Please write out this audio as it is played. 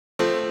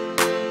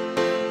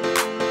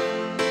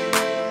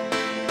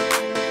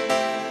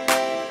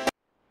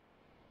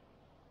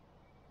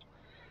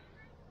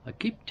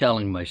keep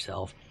telling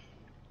myself,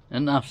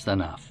 enough's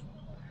enough.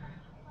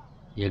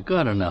 You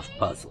got enough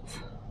puzzles.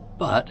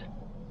 But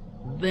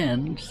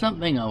then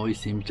something always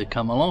seems to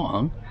come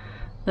along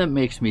that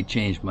makes me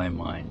change my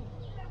mind.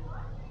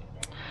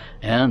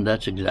 And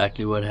that's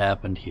exactly what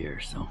happened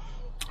here. So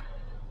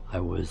I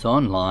was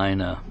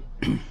online.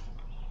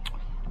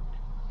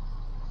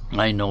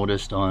 I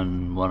noticed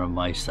on one of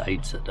my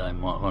sites that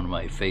I'm on, one of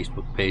my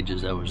Facebook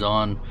pages I was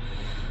on,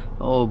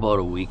 about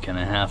a week and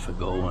a half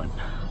ago, and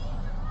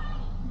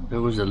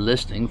there was a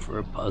listing for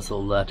a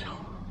puzzle that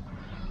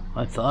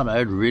I thought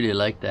I'd really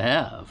like to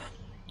have.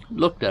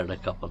 Looked at it a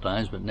couple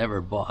times but never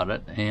bought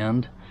it,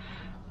 and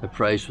the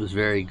price was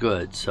very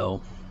good.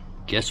 So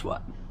guess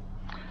what?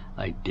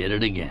 I did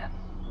it again.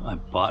 I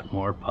bought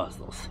more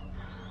puzzles.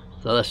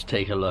 So let's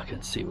take a look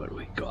and see what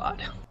we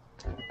got.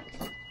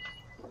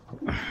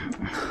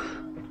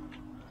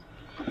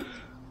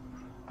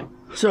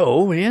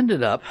 So we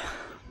ended up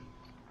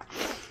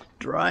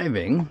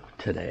driving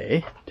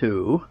today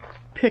to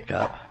pick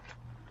up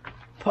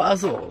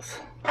puzzles.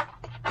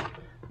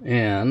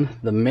 And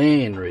the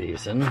main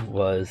reason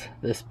was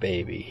this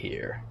baby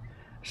here.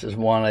 This is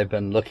one I've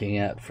been looking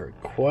at for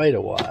quite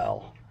a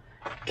while.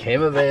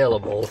 Came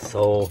available,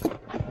 so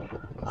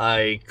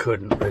I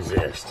couldn't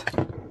resist.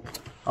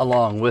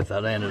 Along with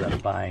it, I ended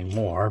up buying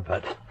more,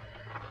 but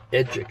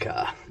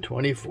Educa,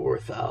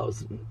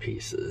 24,000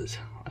 pieces.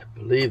 I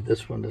believe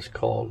this one is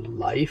called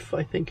Life,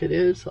 I think it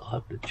is. I'll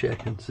have to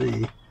check and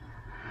see.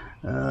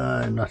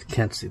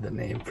 Can't see the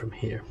name from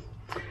here.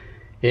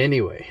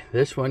 Anyway,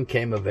 this one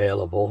came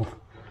available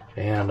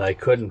and I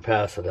couldn't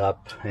pass it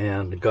up,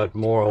 and got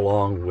more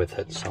along with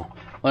it. So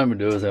what I'm going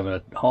to do is I'm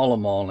going to haul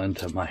them all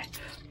into my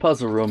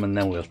puzzle room, and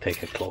then we'll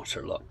take a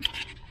closer look.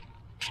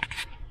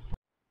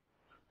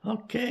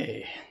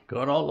 Okay,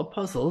 got all the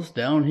puzzles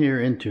down here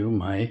into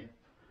my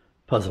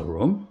puzzle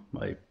room.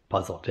 My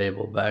puzzle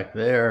table back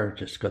there,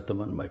 just got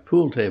them on my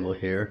pool table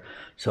here.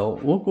 So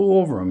we'll go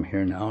over them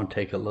here now and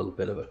take a little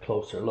bit of a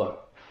closer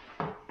look.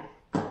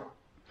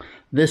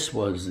 This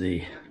was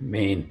the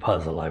main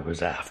puzzle I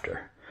was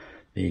after.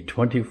 The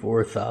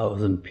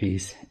 24,000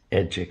 piece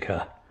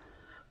Educa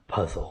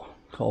puzzle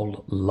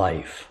called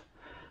Life.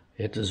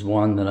 It is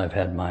one that I've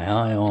had my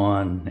eye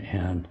on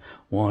and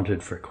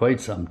wanted for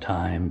quite some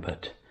time,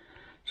 but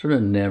sort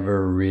of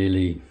never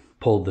really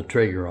pulled the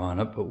trigger on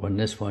it. But when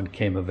this one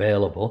came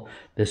available,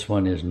 this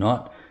one is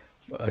not,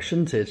 I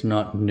shouldn't say it's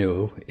not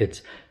new,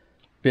 it's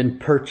been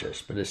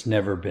purchased, but it's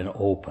never been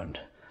opened.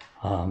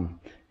 And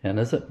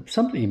as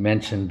somebody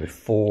mentioned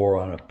before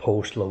on a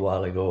post a little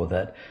while ago,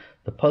 that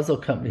the puzzle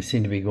companies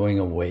seem to be going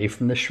away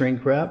from the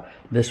shrink wrap.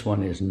 This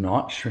one is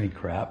not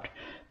shrink wrapped,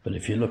 but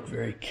if you look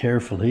very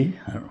carefully,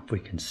 I don't know if we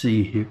can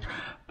see here,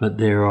 but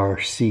there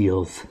are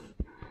seals.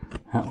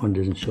 That one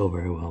doesn't show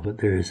very well, but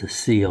there is a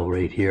seal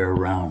right here, a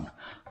round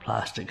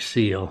plastic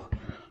seal.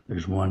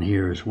 There's one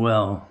here as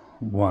well,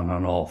 one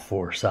on all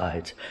four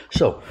sides.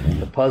 So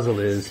the puzzle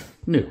is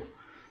new.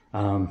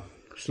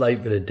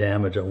 Slight bit of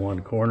damage on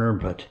one corner,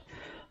 but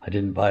I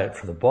didn't buy it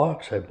for the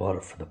box, I bought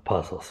it for the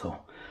puzzle. So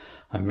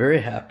I'm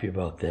very happy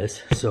about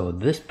this. So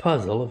this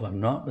puzzle, if I'm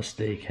not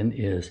mistaken,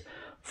 is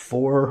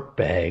 4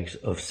 bags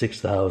of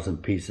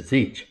 6,000 pieces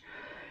each.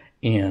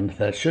 And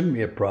that shouldn't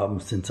be a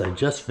problem since I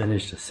just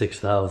finished a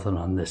 6,000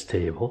 on this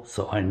table.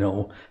 So I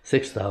know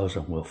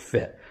 6,000 will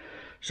fit.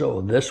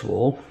 So this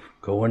will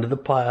go into the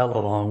pile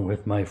along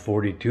with my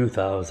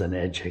 42,000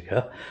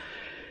 Educa.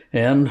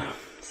 And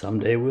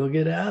someday we'll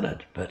get at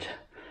it. But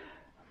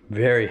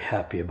very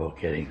happy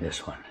about getting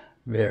this one.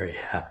 Very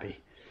happy.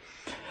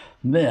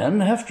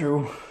 Then,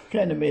 after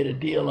kind of made a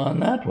deal on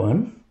that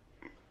one,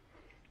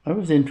 I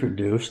was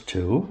introduced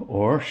to,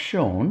 or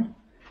shown,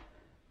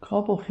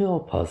 Cobble Hill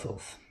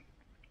puzzles.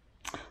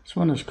 This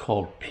one is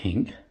called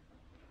Pink,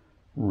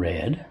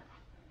 Red,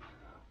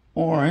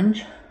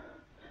 Orange,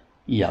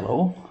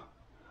 Yellow,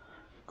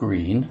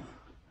 Green,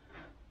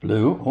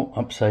 Blue,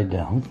 upside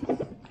down,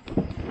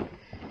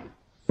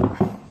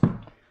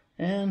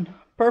 and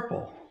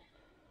Purple.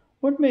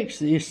 What makes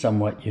these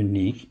somewhat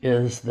unique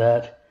is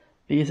that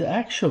these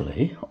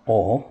actually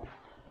all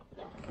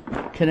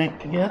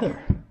connect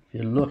together.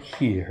 If you look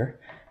here,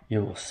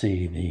 you will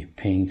see the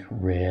pink,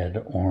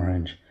 red,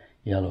 orange,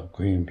 yellow,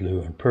 green,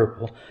 blue, and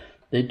purple.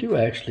 They do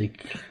actually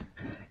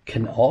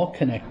can all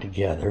connect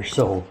together.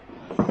 So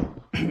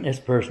this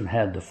person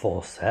had the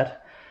full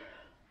set.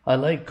 I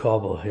like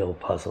Cobble Hill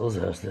Puzzles,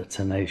 as it's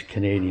a nice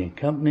Canadian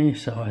company,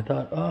 so I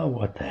thought, oh,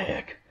 what the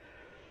heck.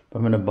 If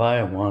I'm going to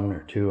buy one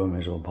or two, I may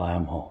as well buy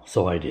them all.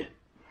 So I did.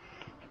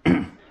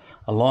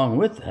 Along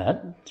with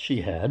that,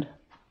 she had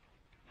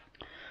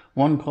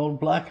one called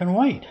Black and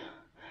White.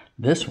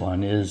 This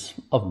one is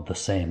of the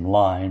same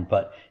line,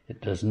 but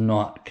it does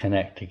not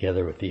connect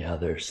together with the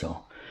others.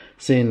 So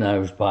seeing I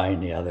was buying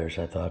the others,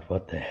 I thought,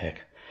 what the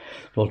heck.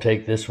 We'll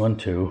take this one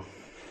too.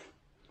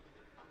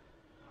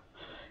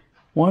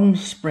 One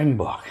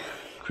Springbok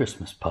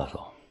Christmas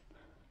puzzle.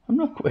 I'm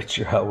not quite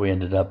sure how we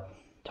ended up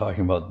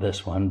talking about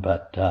this one,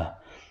 but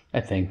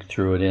I think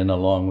threw it in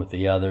along with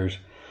the others.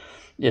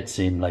 It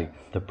seemed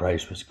like the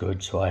price was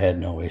good, so I had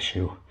no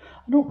issue.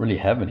 don't really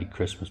have any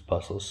Christmas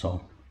puzzles,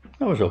 so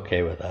I was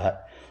okay with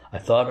that. I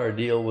thought our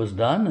deal was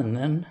done, and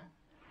then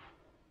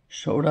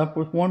showed up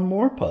with one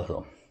more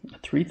puzzle,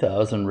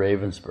 3000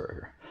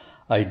 Ravensburger.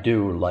 I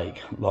do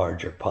like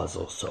larger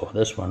puzzles, so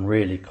this one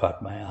really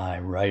caught my eye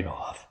right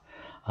off.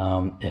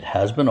 It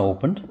has been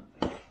opened,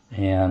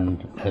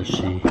 and as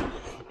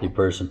the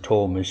person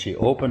told me, she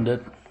opened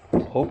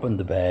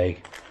the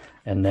bag,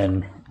 and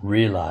then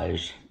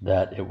realized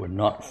that it would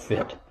not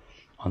fit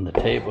on the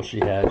table she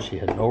had. She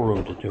had no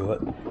room to do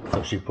it,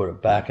 so she put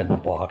it back in the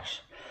box,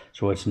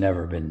 so it's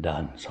never been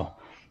done. So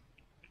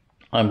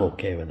I'm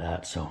okay with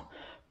that, so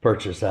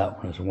purchased that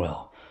one as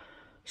well.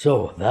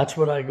 So that's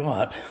what I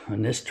got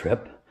on this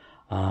trip.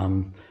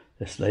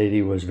 This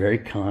lady was very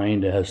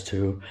kind as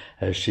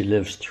she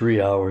lives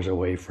 3 hours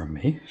away from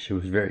me. She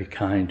was very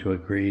kind to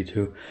agree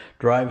to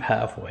drive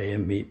halfway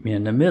and meet me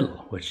in the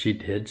middle, which she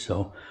did.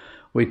 So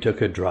we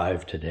took a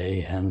drive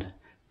today and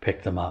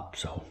picked them up.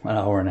 So an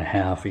hour and a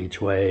half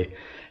each way.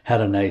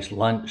 Had a nice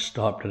lunch,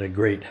 stopped at a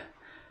great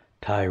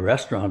Thai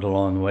restaurant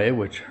along the way,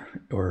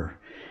 or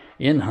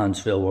in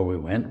Huntsville where we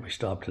went. We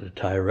stopped at a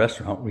Thai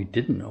restaurant we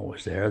didn't know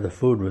was there. The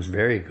food was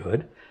very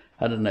good.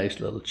 Had a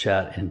nice little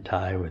chat in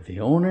Thai with the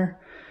owner.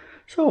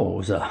 So it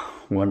was a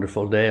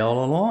wonderful day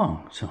all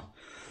along. So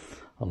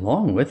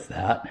along with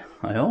that,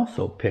 I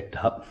also picked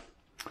up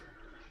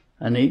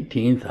an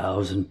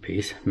 18,000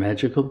 piece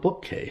magical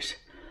bookcase.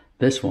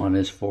 This one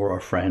is for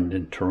a friend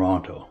in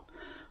Toronto.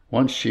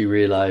 Once she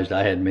realized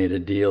I had made a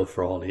deal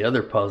for all the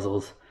other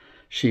puzzles,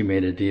 she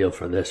made a deal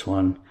for this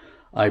one.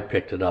 I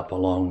picked it up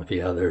along with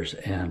the others,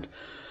 and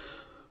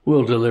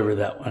we'll deliver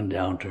that one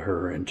down to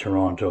her in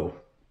Toronto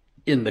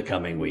in the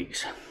coming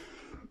weeks.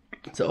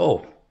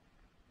 So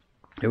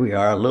here we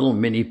are, a little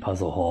mini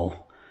puzzle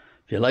haul.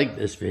 If you like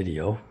this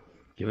video,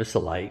 give us a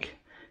like.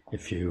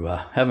 If you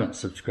haven't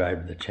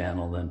subscribed to the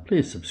channel, then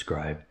please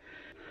subscribe.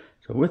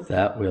 So with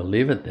that, we'll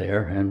leave it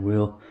there, and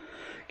we'll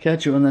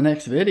catch you in the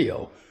next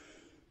video.